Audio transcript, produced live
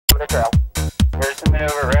the trail. Here's the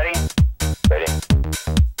maneuver. Ready? Ready.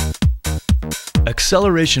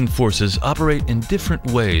 Acceleration forces operate in different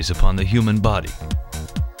ways upon the human body.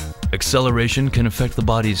 Acceleration can affect the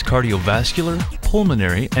body's cardiovascular,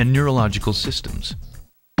 pulmonary, and neurological systems.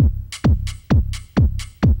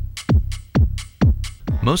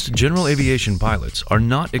 Most general aviation pilots are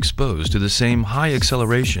not exposed to the same high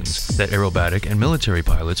accelerations that aerobatic and military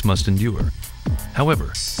pilots must endure.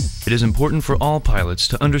 However, it is important for all pilots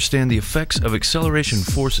to understand the effects of acceleration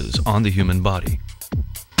forces on the human body.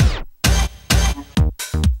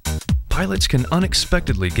 Pilots can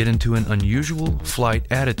unexpectedly get into an unusual flight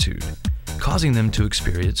attitude, causing them to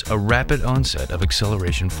experience a rapid onset of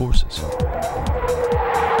acceleration forces.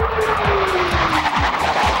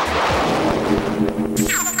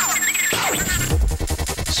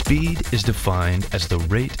 Speed is defined as the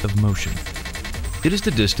rate of motion. It is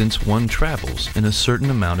the distance one travels in a certain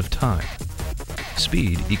amount of time.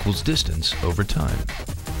 Speed equals distance over time.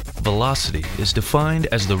 Velocity is defined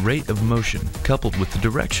as the rate of motion coupled with the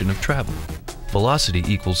direction of travel. Velocity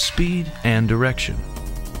equals speed and direction.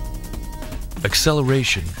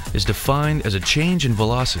 Acceleration is defined as a change in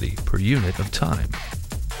velocity per unit of time.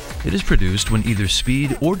 It is produced when either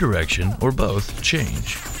speed or direction or both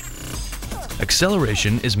change.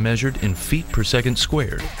 Acceleration is measured in feet per second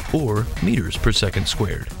squared or meters per second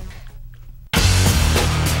squared.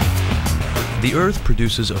 The Earth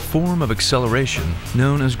produces a form of acceleration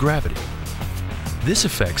known as gravity. This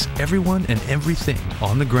affects everyone and everything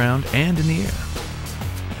on the ground and in the air.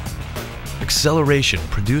 Acceleration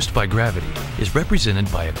produced by gravity is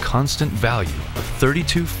represented by a constant value of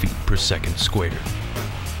 32 feet per second squared.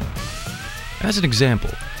 As an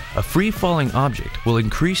example, a free-falling object will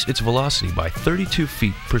increase its velocity by 32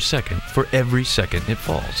 feet per second for every second it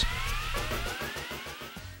falls.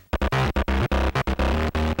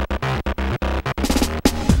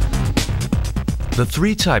 The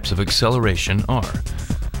three types of acceleration are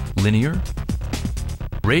linear,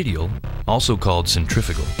 radial, also called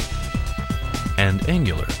centrifugal, and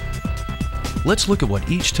angular. Let's look at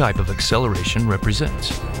what each type of acceleration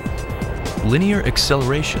represents. Linear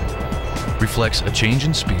acceleration reflects a change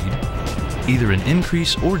in speed, either an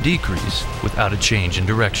increase or decrease without a change in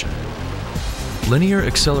direction. Linear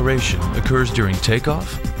acceleration occurs during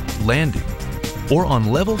takeoff, landing, or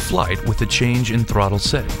on level flight with a change in throttle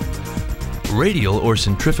setting. Radial or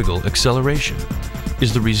centrifugal acceleration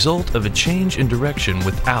is the result of a change in direction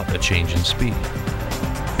without a change in speed.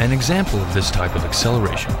 An example of this type of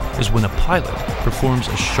acceleration is when a pilot performs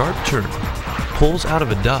a sharp turn, pulls out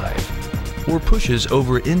of a dive, or pushes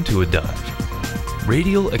over into a dive.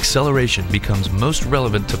 Radial acceleration becomes most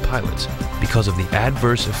relevant to pilots because of the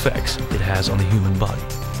adverse effects it has on the human body.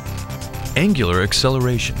 Angular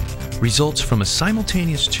acceleration results from a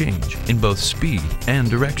simultaneous change in both speed and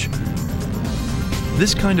direction.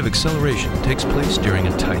 This kind of acceleration takes place during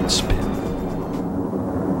a tight spin.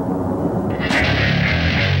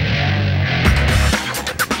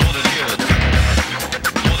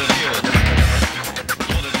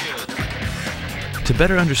 To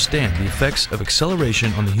better understand the effects of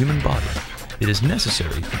acceleration on the human body, it is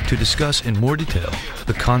necessary to discuss in more detail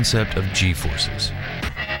the concept of g-forces.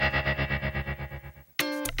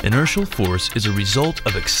 Inertial force is a result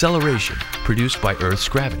of acceleration produced by Earth's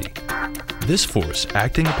gravity. This force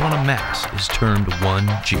acting upon a mass is termed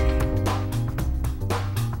 1g.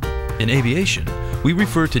 In aviation, we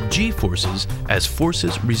refer to g-forces as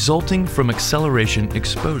forces resulting from acceleration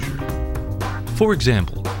exposure. For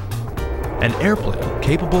example, an airplane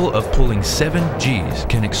capable of pulling 7 Gs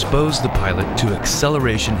can expose the pilot to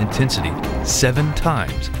acceleration intensity 7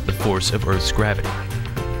 times the force of Earth's gravity.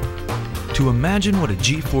 To imagine what a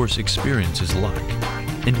G-force experience is like,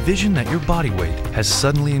 envision that your body weight has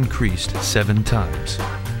suddenly increased 7 times.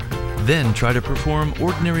 Then try to perform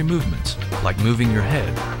ordinary movements like moving your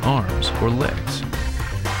head, arms, or legs.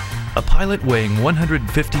 A pilot weighing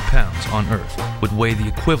 150 pounds on Earth would weigh the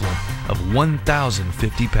equivalent of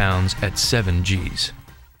 1,050 pounds at 7 Gs.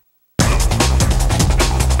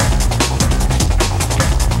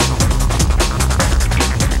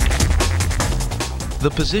 The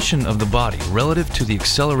position of the body relative to the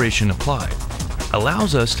acceleration applied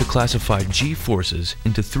allows us to classify G-forces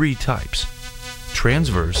into 3 types: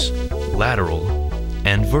 transverse, lateral,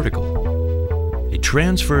 and vertical. A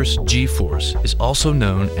transverse G-force is also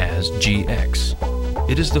known as Gx.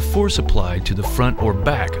 It is the force applied to the front or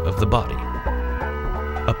back of the body.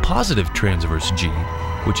 A positive transverse G,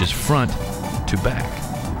 which is front to back,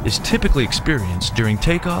 is typically experienced during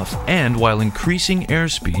takeoff and while increasing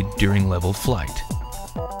airspeed during level flight.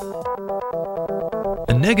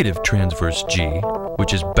 A negative transverse G,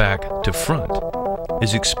 which is back to front,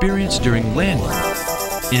 is experienced during landing,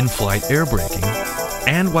 in-flight air braking,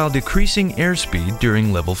 and while decreasing airspeed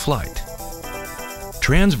during level flight.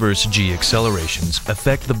 Transverse G accelerations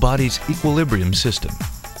affect the body's equilibrium system.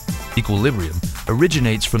 Equilibrium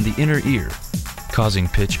originates from the inner ear, causing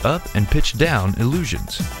pitch up and pitch down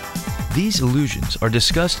illusions. These illusions are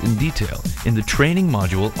discussed in detail in the training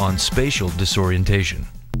module on spatial disorientation.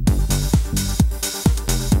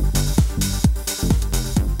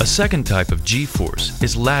 A second type of G-force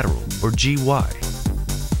is lateral or GY.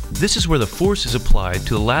 This is where the force is applied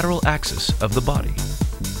to the lateral axis of the body.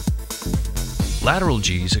 Lateral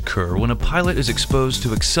Gs occur when a pilot is exposed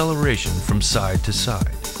to acceleration from side to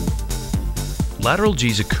side. Lateral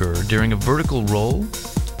Gs occur during a vertical roll,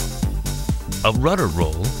 a rudder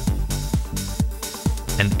roll,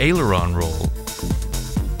 an aileron roll,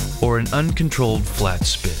 or an uncontrolled flat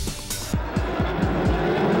spin.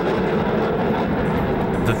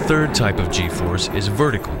 The third type of G-force is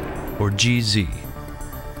vertical, or GZ.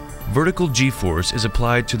 Vertical G-force is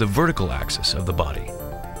applied to the vertical axis of the body.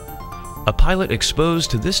 A pilot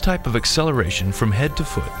exposed to this type of acceleration from head to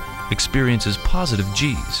foot experiences positive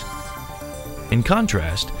Gs. In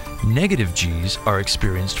contrast, negative Gs are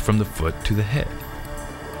experienced from the foot to the head.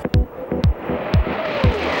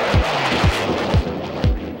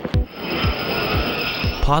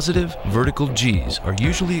 Positive vertical Gs are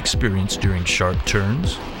usually experienced during sharp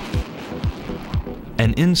turns,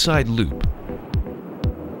 an inside loop,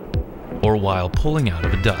 or while pulling out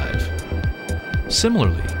of a dive.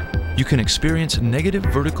 Similarly, you can experience negative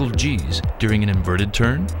vertical Gs during an inverted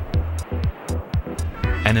turn,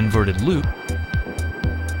 an inverted loop,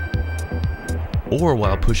 or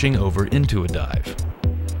while pushing over into a dive.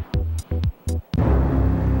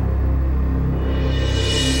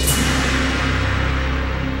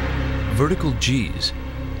 Vertical Gs,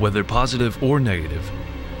 whether positive or negative,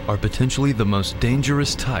 are potentially the most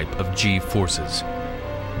dangerous type of G-forces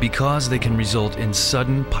because they can result in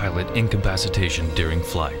sudden pilot incapacitation during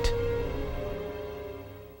flight.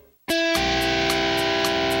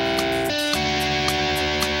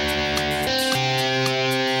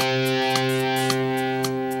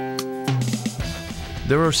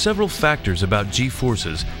 There are several factors about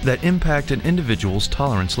G-forces that impact an individual's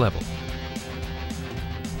tolerance level.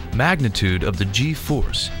 Magnitude of the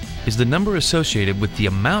G-force is the number associated with the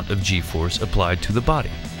amount of G-force applied to the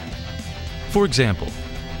body. For example,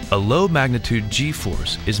 a low magnitude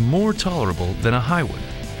G-force is more tolerable than a high one.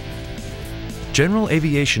 General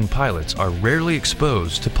aviation pilots are rarely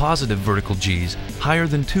exposed to positive vertical Gs higher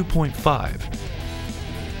than 2.5,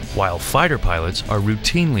 while fighter pilots are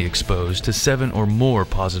routinely exposed to 7 or more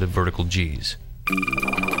positive vertical Gs.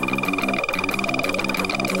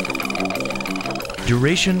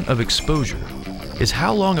 Duration of exposure is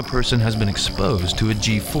how long a person has been exposed to a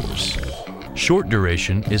G-force. Short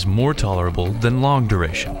duration is more tolerable than long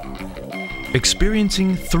duration.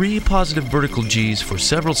 Experiencing 3 positive vertical Gs for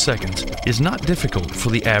several seconds is not difficult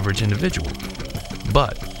for the average individual,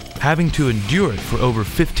 but having to endure it for over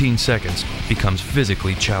 15 seconds becomes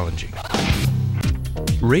physically challenging.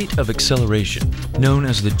 Rate of acceleration, known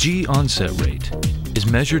as the G onset rate, is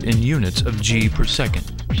measured in units of G per second.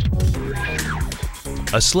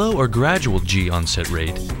 A slow or gradual G onset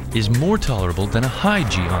rate is more tolerable than a high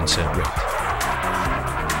G onset rate.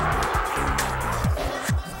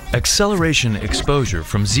 Acceleration exposure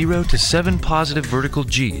from 0 to 7 positive vertical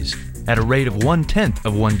Gs at a rate of 1/10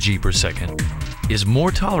 of 1 G per second is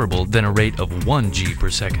more tolerable than a rate of 1 G per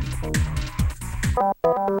second.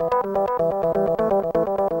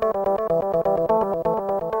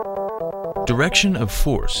 Direction of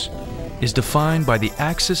force is defined by the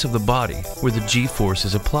axis of the body where the G-force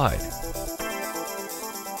is applied.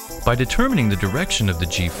 By determining the direction of the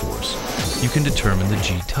G-force, you can determine the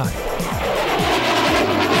G-type.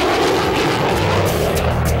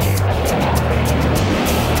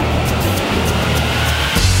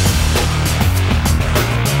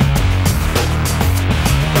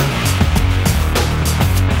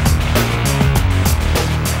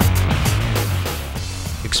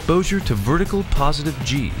 Exposure to vertical positive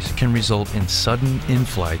Gs can result in sudden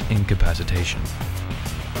in-flight incapacitation.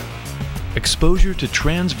 Exposure to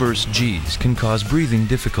transverse Gs can cause breathing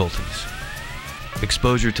difficulties.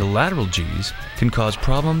 Exposure to lateral Gs can cause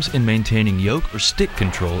problems in maintaining yoke or stick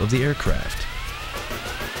control of the aircraft.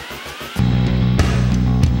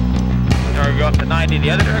 Now we go up to 90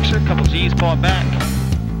 the other direction, a couple G's pulling back.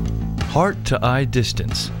 Heart to eye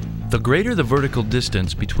distance. The greater the vertical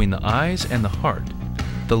distance between the eyes and the heart,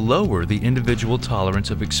 the lower the individual tolerance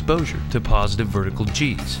of exposure to positive vertical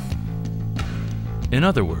Gs. In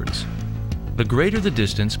other words, the greater the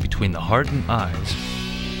distance between the heart and eyes,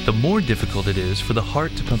 the more difficult it is for the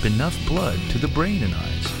heart to pump enough blood to the brain and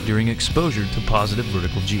eyes during exposure to positive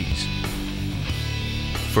vertical Gs.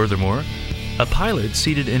 Furthermore, a pilot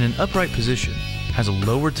seated in an upright position has a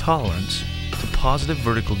lower tolerance to positive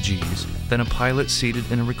vertical Gs than a pilot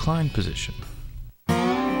seated in a reclined position.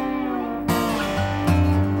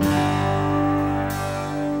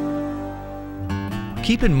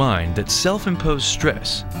 Keep in mind that self-imposed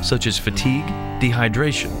stress, such as fatigue,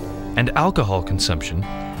 dehydration, and alcohol consumption,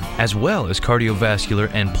 as well as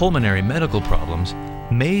cardiovascular and pulmonary medical problems,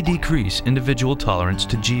 may decrease individual tolerance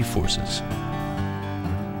to G forces.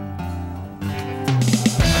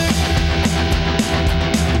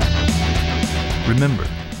 Remember,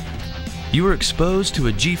 you are exposed to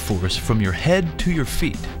a G force from your head to your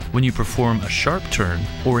feet when you perform a sharp turn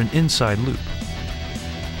or an inside loop.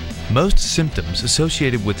 Most symptoms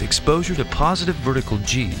associated with exposure to positive vertical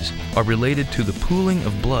Gs are related to the pooling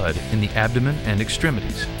of blood in the abdomen and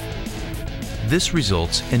extremities. This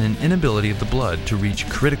results in an inability of the blood to reach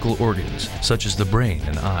critical organs, such as the brain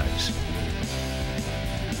and eyes.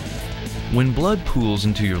 When blood pools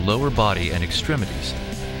into your lower body and extremities,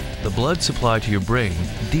 the blood supply to your brain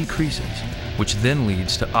decreases, which then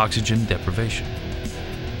leads to oxygen deprivation.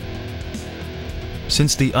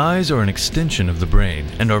 Since the eyes are an extension of the brain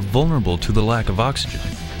and are vulnerable to the lack of oxygen,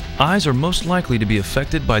 eyes are most likely to be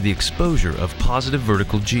affected by the exposure of positive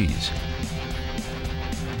vertical Gs.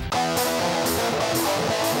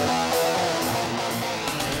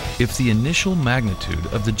 If the initial magnitude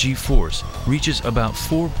of the G force reaches about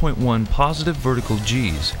 4.1 positive vertical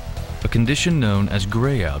Gs, a condition known as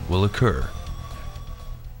grayout will occur.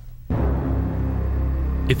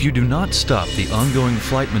 If you do not stop the ongoing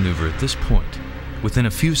flight maneuver at this point, within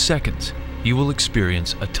a few seconds, you will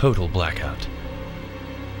experience a total blackout.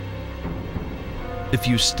 If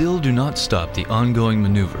you still do not stop the ongoing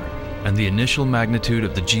maneuver and the initial magnitude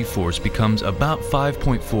of the G-force becomes about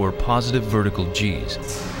 5.4 positive vertical Gs,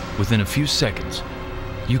 within a few seconds,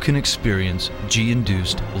 you can experience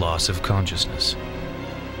G-induced loss of consciousness.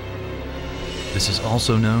 This is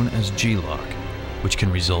also known as G-lock, which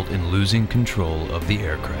can result in losing control of the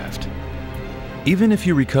aircraft. Even if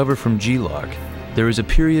you recover from G-lock, there is a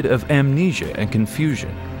period of amnesia and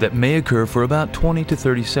confusion that may occur for about 20 to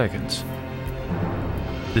 30 seconds.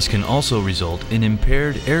 This can also result in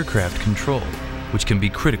impaired aircraft control, which can be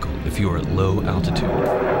critical if you are at low altitude.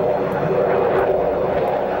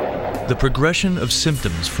 The progression of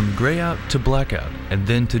symptoms from grayout to blackout and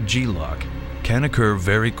then to G-lock can occur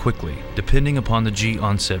very quickly depending upon the G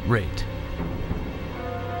onset rate.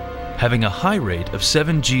 Having a high rate of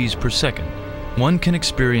 7 Gs per second, one can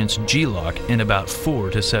experience G-lock in about 4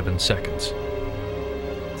 to 7 seconds.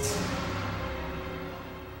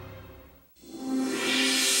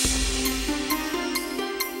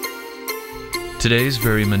 Today's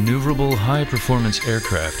very maneuverable high-performance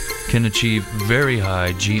aircraft can achieve very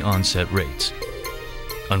high G onset rates.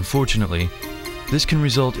 Unfortunately, this can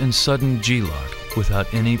result in sudden G-lock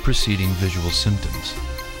without any preceding visual symptoms.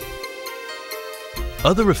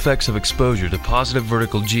 Other effects of exposure to positive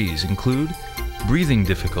vertical Gs include breathing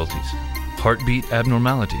difficulties, heartbeat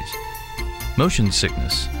abnormalities, motion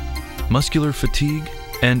sickness, muscular fatigue,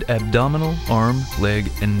 and abdominal, arm,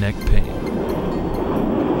 leg, and neck pain.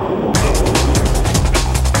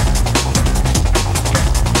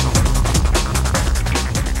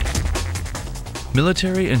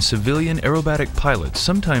 Military and civilian aerobatic pilots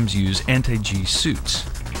sometimes use anti-G suits,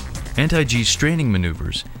 anti-G straining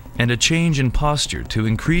maneuvers, and a change in posture to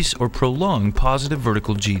increase or prolong positive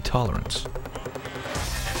vertical G tolerance.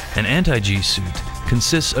 An anti-G suit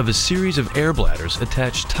consists of a series of air bladders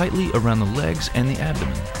attached tightly around the legs and the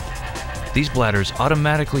abdomen. These bladders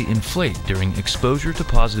automatically inflate during exposure to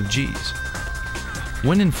positive Gs.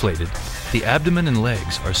 When inflated, the abdomen and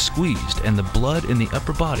legs are squeezed and the blood in the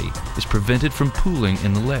upper body is prevented from pooling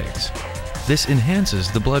in the legs. This enhances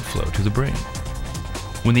the blood flow to the brain.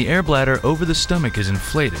 When the air bladder over the stomach is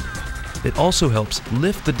inflated, it also helps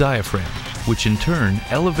lift the diaphragm, which in turn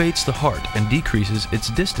elevates the heart and decreases its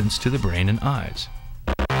distance to the brain and eyes.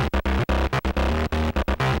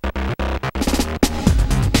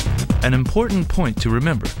 An important point to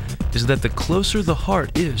remember is that the closer the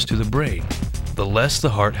heart is to the brain, the less the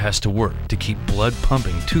heart has to work to keep blood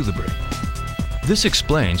pumping to the brain. This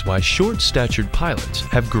explains why short-statured pilots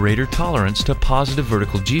have greater tolerance to positive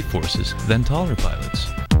vertical G forces than taller pilots.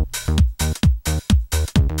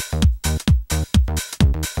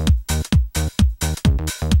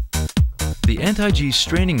 The anti-G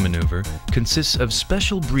straining maneuver consists of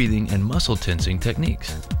special breathing and muscle tensing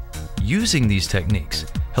techniques. Using these techniques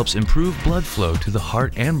helps improve blood flow to the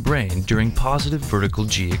heart and brain during positive vertical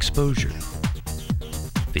G exposure.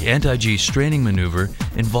 The anti-G straining maneuver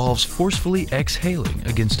involves forcefully exhaling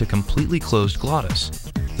against a completely closed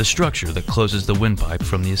glottis, the structure that closes the windpipe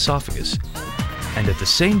from the esophagus, and at the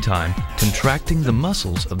same time contracting the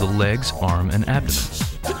muscles of the legs, arm, and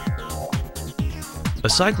abdomen. A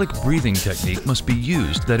cyclic breathing technique must be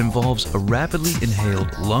used that involves a rapidly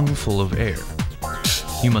inhaled lungful of air.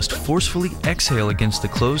 You must forcefully exhale against the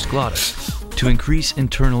closed glottis to increase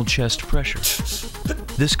internal chest pressure.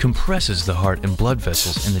 This compresses the heart and blood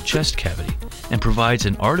vessels in the chest cavity and provides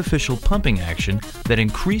an artificial pumping action that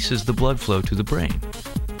increases the blood flow to the brain.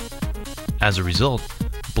 As a result,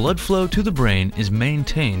 blood flow to the brain is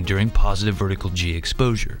maintained during positive vertical G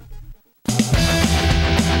exposure.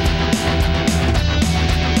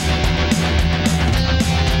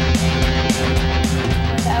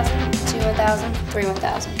 1,000, 3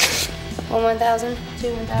 1,000, 1 1,000,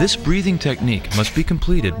 2 1,000. This breathing technique must be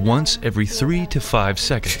completed once every 3 to 5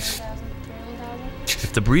 seconds.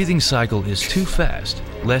 If the breathing cycle is too fast,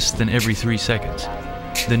 less than every 3 seconds,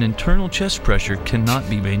 then internal chest pressure cannot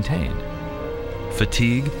be maintained.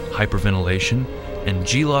 Fatigue, hyperventilation, and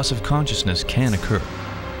G loss of consciousness can occur.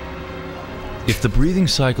 If the breathing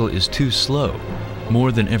cycle is too slow,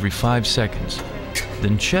 more than every 5 seconds,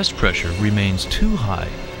 then chest pressure remains too high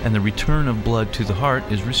and the return of blood to the heart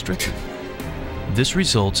is restricted. This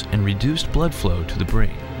results in reduced blood flow to the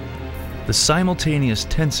brain. The simultaneous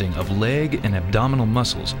tensing of leg and abdominal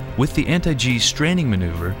muscles with the anti-G straining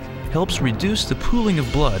maneuver helps reduce the pooling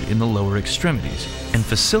of blood in the lower extremities and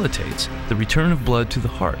facilitates the return of blood to the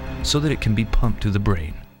heart so that it can be pumped to the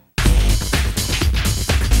brain.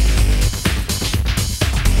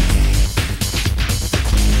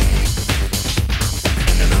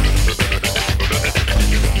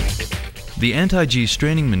 The anti-G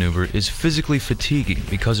straining maneuver is physically fatiguing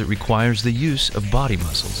because it requires the use of body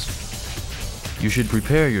muscles. You should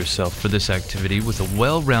prepare yourself for this activity with a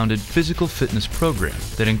well-rounded physical fitness program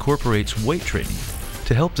that incorporates weight training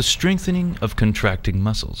to help the strengthening of contracting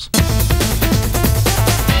muscles.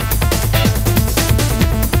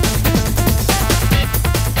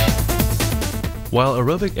 While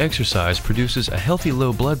aerobic exercise produces a healthy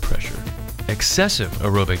low blood pressure, excessive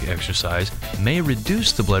aerobic exercise may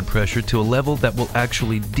reduce the blood pressure to a level that will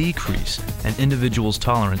actually decrease an individual's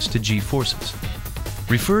tolerance to G forces.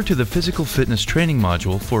 Refer to the Physical Fitness Training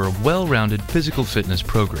module for a well-rounded physical fitness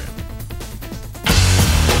program.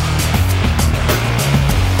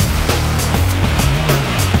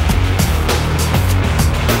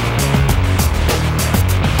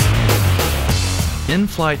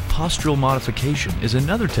 In-flight postural modification is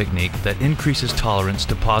another technique that increases tolerance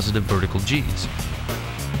to positive vertical Gs.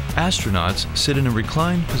 Astronauts sit in a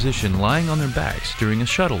reclined position lying on their backs during a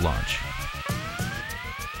shuttle launch.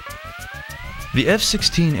 The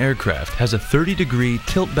F-16 aircraft has a 30-degree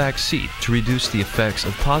tilt-back seat to reduce the effects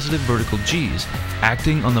of positive vertical Gs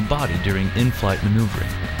acting on the body during in-flight maneuvering.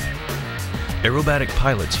 Aerobatic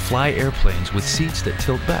pilots fly airplanes with seats that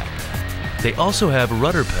tilt back. They also have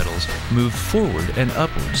rudder pedals moved forward and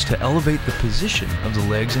upwards to elevate the position of the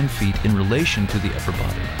legs and feet in relation to the upper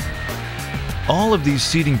body. All of these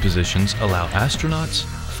seating positions allow astronauts,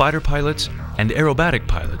 fighter pilots, and aerobatic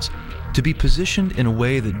pilots to be positioned in a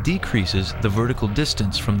way that decreases the vertical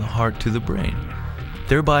distance from the heart to the brain,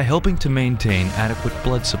 thereby helping to maintain adequate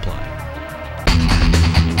blood supply.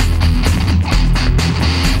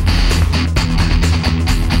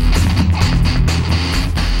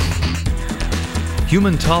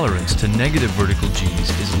 Human tolerance to negative vertical Gs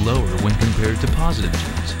is lower when compared to positive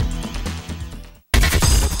Gs.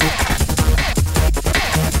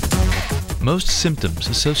 Most symptoms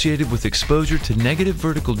associated with exposure to negative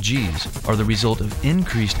vertical Gs are the result of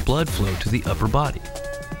increased blood flow to the upper body.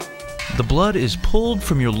 The blood is pulled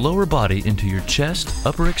from your lower body into your chest,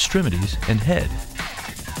 upper extremities, and head.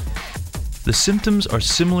 The symptoms are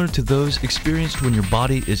similar to those experienced when your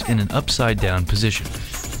body is in an upside-down position,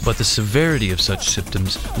 but the severity of such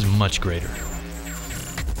symptoms is much greater.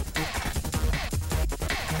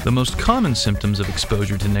 The most common symptoms of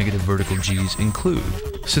exposure to negative vertical Gs include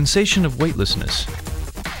sensation of weightlessness,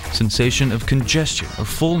 sensation of congestion or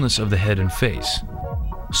fullness of the head and face,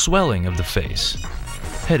 swelling of the face,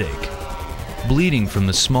 headache, bleeding from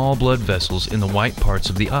the small blood vessels in the white parts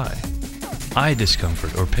of the eye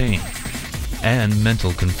discomfort or pain, and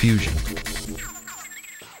mental confusion.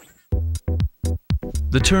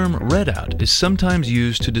 The term readout is sometimes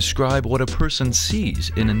used to describe what a person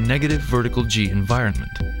sees in a negative vertical G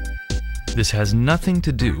environment. This has nothing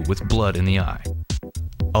to do with blood in the eye.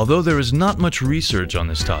 Although there is not much research on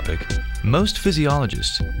this topic, Most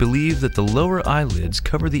physiologists believe that the lower eyelids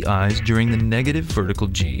cover the eyes during the negative vertical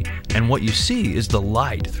G, and what you see is the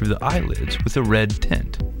light through the eyelids with a red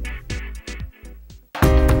tint.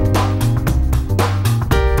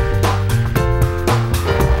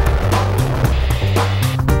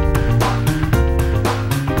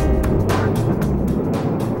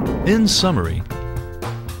 In summary,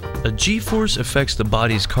 a G-force affects the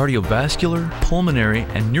body's cardiovascular, pulmonary,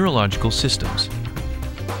 and neurological systems.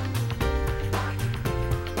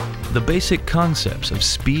 The basic concepts of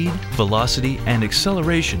speed, velocity, and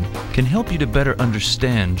acceleration can help you to better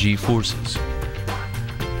understand G-forces.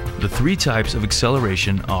 The three types of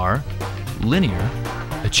acceleration are linear,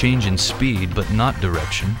 a change in speed but not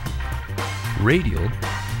direction; radial,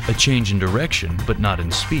 a change in direction but not in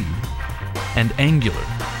speed; and angular,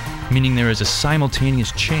 meaning there is a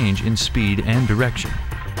simultaneous change in speed and direction.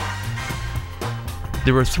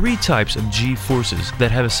 There are three types of G-forces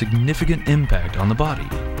that have a significant impact on the body.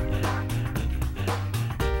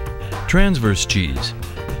 Transverse Gs,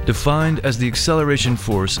 defined as the acceleration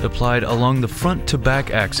force applied along the front to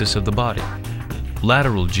back axis of the body.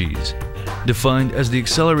 Lateral Gs, defined as the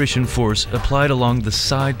acceleration force applied along the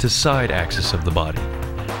side to side axis of the body.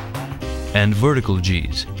 And vertical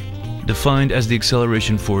Gs, defined as the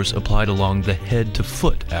acceleration force applied along the head to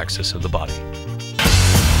foot axis of the body.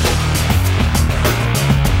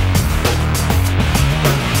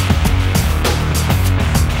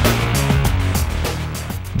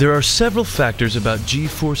 There are several factors about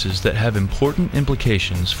G-forces that have important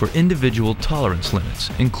implications for individual tolerance limits,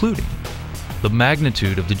 including the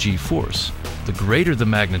magnitude of the G-force. The greater the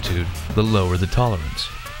magnitude, the lower the tolerance.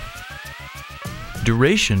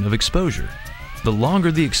 Duration of exposure. The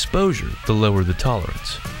longer the exposure, the lower the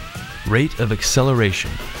tolerance. Rate of acceleration.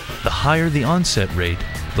 The higher the onset rate,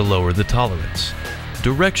 the lower the tolerance.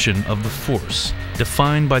 Direction of the force,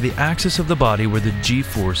 defined by the axis of the body where the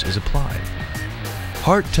G-force is applied.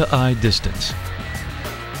 Heart to eye distance.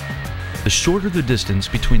 The shorter the distance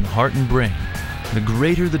between the heart and brain, the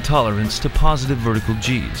greater the tolerance to positive vertical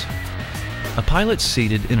Gs. A pilot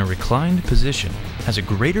seated in a reclined position has a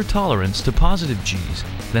greater tolerance to positive Gs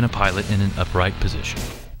than a pilot in an upright position.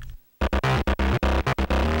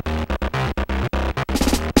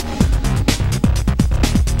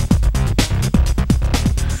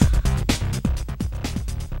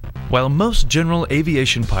 While most general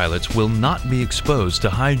aviation pilots will not be exposed to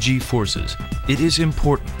high G-forces, it is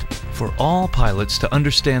important for all pilots to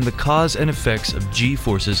understand the cause and effects of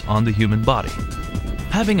G-forces on the human body.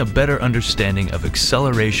 Having a better understanding of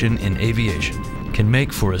acceleration in aviation can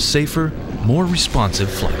make for a safer, more responsive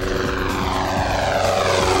flight.